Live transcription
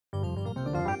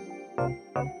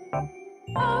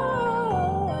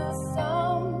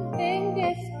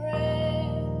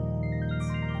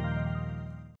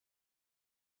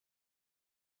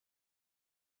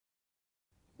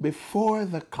Before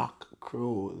the cock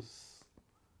crows,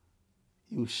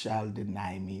 you shall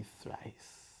deny me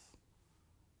thrice.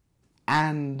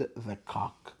 And the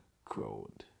cock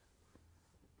crowed.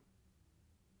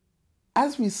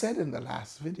 As we said in the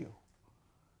last video,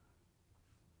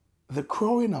 the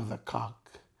crowing of the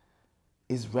cock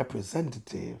is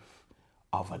representative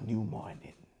of a new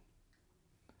morning.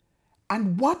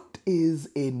 And what is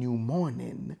a new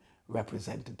morning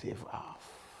representative of?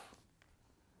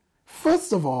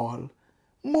 First of all,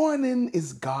 morning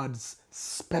is God's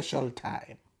special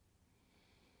time,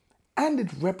 and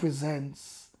it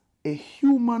represents a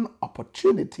human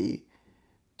opportunity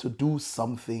to do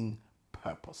something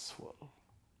purposeful.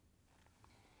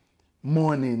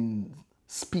 Morning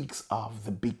speaks of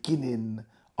the beginning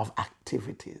of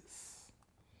activities,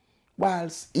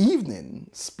 whilst evening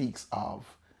speaks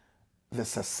of the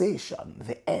cessation,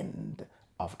 the end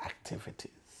of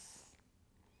activities.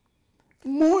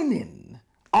 Morning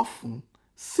often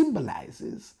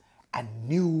symbolizes a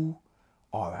new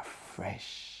or a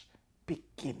fresh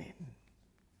beginning.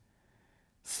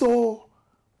 So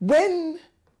when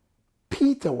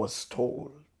Peter was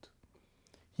told,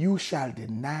 "You shall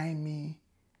deny me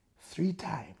 3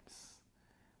 times,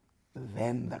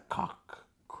 then the cock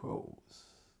crows,"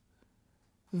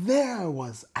 there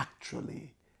was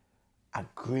actually a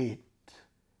great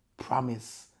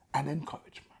promise and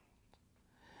encouragement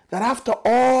that after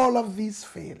all of these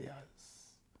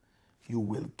failures, you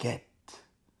will get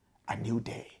a new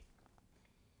day.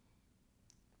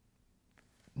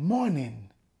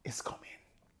 Morning is coming.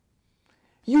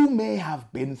 You may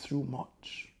have been through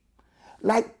much.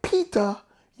 Like Peter,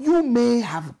 you may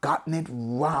have gotten it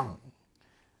wrong.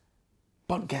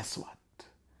 But guess what?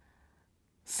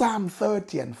 Psalm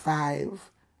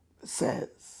 30:5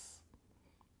 says,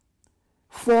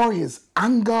 "For his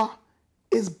anger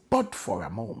is but for a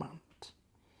moment,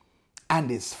 and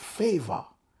his favor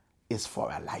is for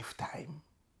a lifetime.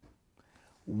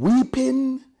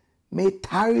 Weeping may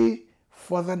tarry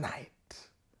for the night.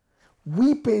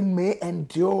 Weeping may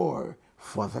endure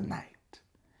for the night,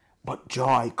 but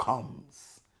joy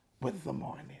comes with the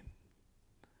morning."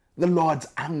 The Lord's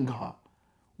anger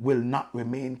will not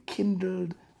remain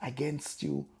kindled against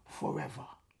you forever.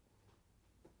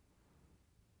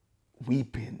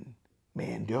 Weeping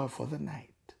may endure for the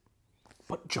night,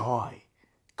 but joy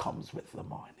comes with the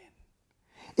morning.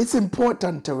 It's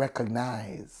important to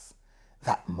recognize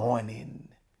that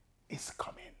morning is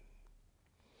coming.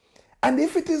 And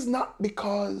if it is not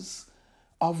because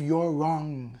of your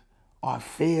wrong or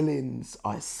failings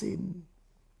or sin,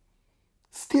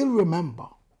 still remember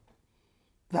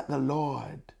that the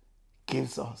Lord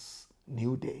gives us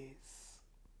new days.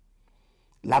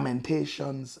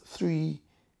 Lamentations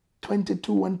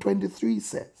 3:22 and 23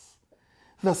 says,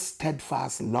 "The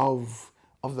steadfast love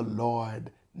of the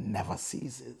Lord never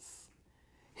ceases.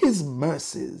 His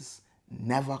mercies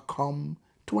never come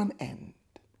to an end.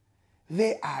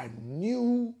 They are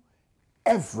new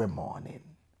every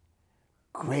morning.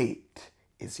 Great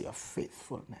is your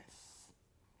faithfulness."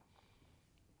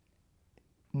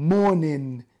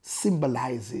 Morning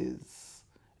symbolizes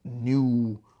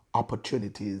new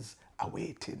opportunities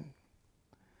awaiting.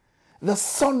 The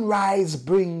sunrise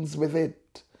brings with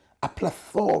it a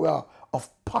plethora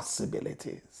of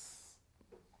possibilities.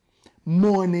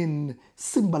 Morning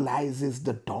symbolizes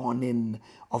the dawning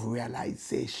of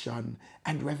realization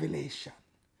and revelation.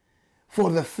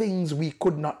 For the things we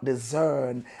could not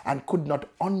discern and could not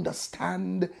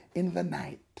understand in the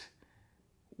night,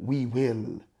 we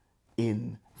will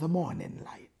in the morning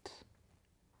light.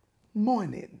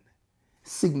 Morning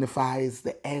signifies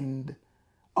the end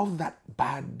of that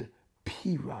bad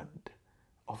period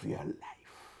of your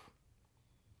life.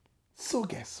 So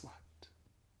guess what?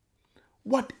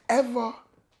 Whatever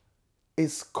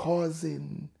is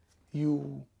causing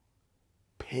you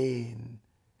pain,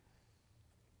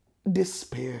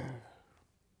 despair,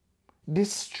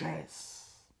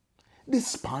 distress,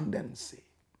 despondency,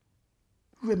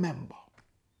 remember,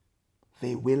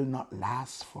 they will not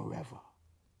last forever.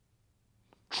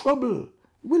 Trouble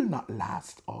will not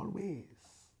last always.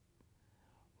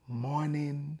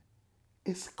 Morning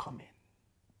is coming.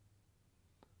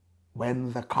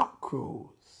 When the cock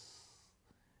crows,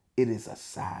 it is a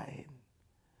sign,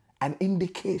 an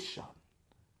indication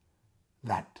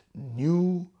that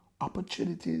new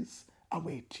opportunities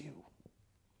await you.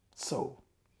 So,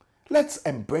 let's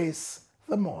embrace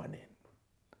the morning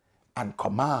and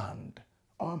command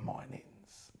our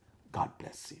mornings. God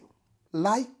bless you.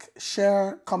 Like,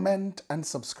 share, comment, and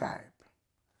subscribe.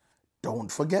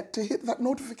 Don't forget to hit that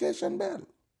notification bell.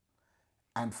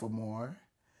 And for more,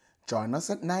 join us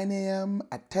at 9 a.m.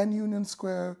 at 10 Union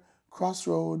Square,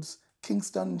 Crossroads,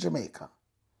 Kingston, Jamaica.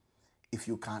 If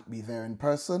you can't be there in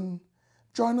person,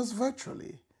 join us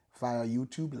virtually via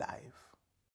YouTube Live.